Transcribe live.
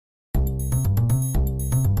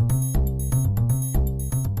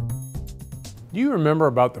Do you remember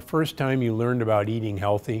about the first time you learned about eating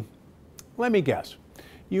healthy? Let me guess.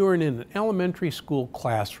 You were in an elementary school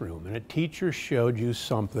classroom and a teacher showed you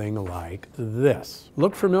something like this.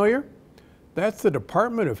 Look familiar? That's the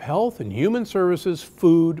Department of Health and Human Services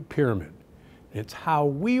food pyramid. It's how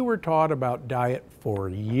we were taught about diet for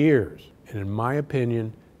years. And in my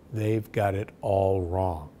opinion, they've got it all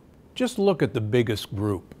wrong. Just look at the biggest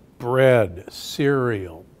group: bread,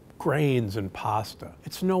 cereal, grains, and pasta.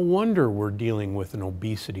 It's no wonder we're dealing with an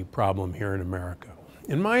obesity problem here in America.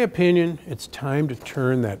 In my opinion, it's time to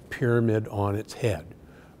turn that pyramid on its head,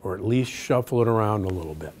 or at least shuffle it around a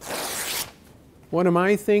little bit. What am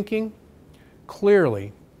I thinking?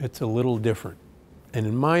 Clearly, it's a little different. And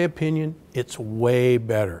in my opinion, it's way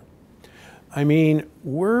better. I mean,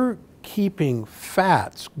 we're keeping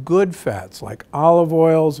fats, good fats like olive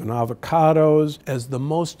oils and avocados, as the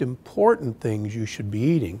most important things you should be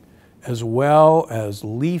eating, as well as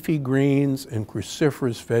leafy greens and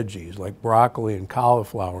cruciferous veggies like broccoli and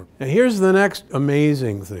cauliflower. Now here's the next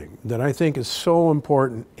amazing thing that I think is so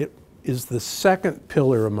important. It is the second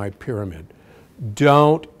pillar of my pyramid.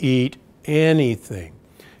 Don't eat anything.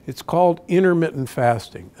 It's called intermittent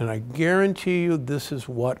fasting, and I guarantee you this is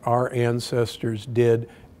what our ancestors did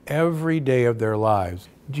every day of their lives.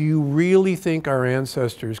 Do you really think our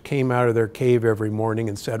ancestors came out of their cave every morning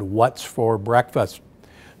and said, "What's for breakfast?"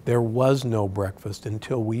 There was no breakfast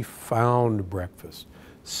until we found breakfast.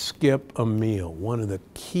 Skip a meal, one of the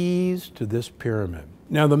keys to this pyramid.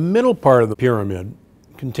 Now, the middle part of the pyramid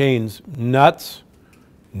contains nuts,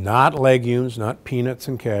 not legumes, not peanuts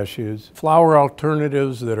and cashews, flour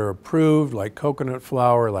alternatives that are approved like coconut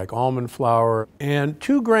flour, like almond flour, and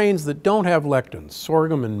two grains that don't have lectins,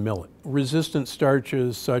 sorghum and millet. Resistant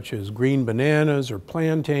starches such as green bananas or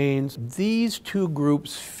plantains. These two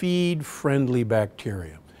groups feed friendly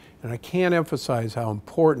bacteria. And I can't emphasize how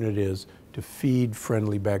important it is to feed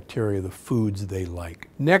friendly bacteria the foods they like.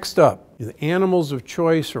 Next up, the animals of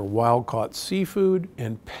choice are wild-caught seafood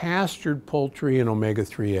and pastured poultry and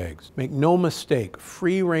omega-3 eggs. Make no mistake,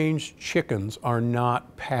 free-range chickens are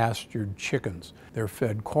not pastured chickens. They're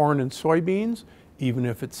fed corn and soybeans. Even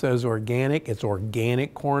if it says organic, it's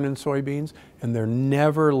organic corn and soybeans, and they're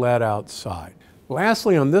never let outside.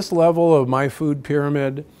 Lastly, on this level of my food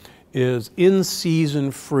pyramid is in-season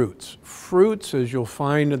fruits. Fruits, as you'll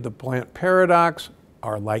find in the plant paradox,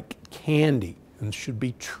 are like candy and should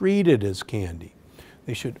be treated as candy.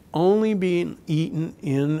 They should only be eaten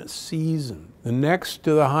in season. The next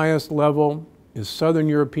to the highest level is Southern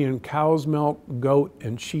European cow's milk, goat,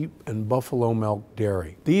 and sheep and buffalo milk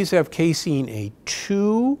dairy. These have casein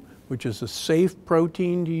A2, which is a safe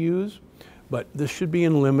protein to use, but this should be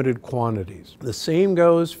in limited quantities. The same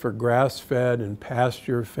goes for grass-fed and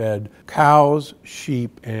pasture-fed cows,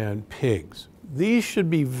 sheep, and pigs. These should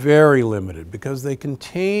be very limited because they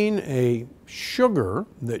contain a sugar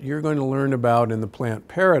that you're going to learn about in the plant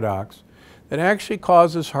paradox that actually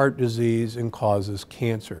causes heart disease and causes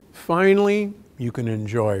cancer. Finally, you can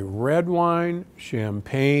enjoy red wine,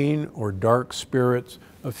 champagne, or dark spirits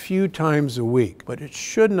a few times a week, but it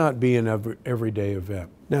should not be an everyday event.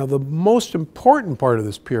 Now, the most important part of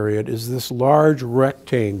this period is this large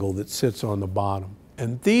rectangle that sits on the bottom.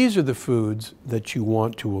 And these are the foods that you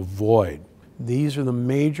want to avoid. These are the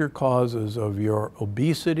major causes of your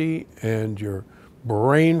obesity and your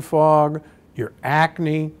brain fog, your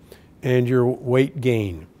acne, and your weight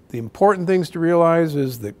gain. The important things to realize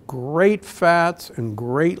is that great fats and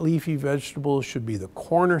great leafy vegetables should be the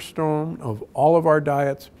cornerstone of all of our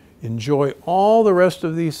diets. Enjoy all the rest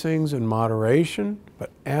of these things in moderation,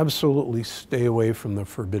 but absolutely stay away from the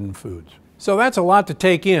forbidden foods. So that's a lot to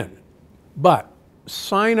take in, but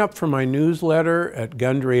sign up for my newsletter at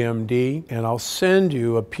Gundry MD, and I'll send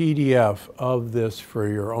you a PDF of this for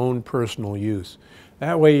your own personal use.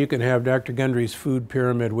 That way you can have Dr. Gundry's food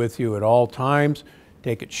pyramid with you at all times,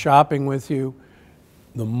 take it shopping with you.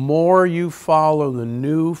 The more you follow the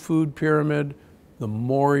new food pyramid, the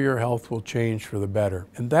more your health will change for the better.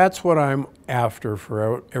 And that's what I'm after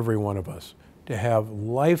for every one of us, to have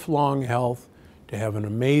lifelong health, to have an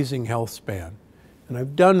amazing health span. And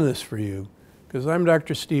I've done this for you because I'm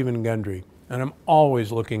Dr. Stephen Gundry, and I'm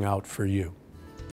always looking out for you.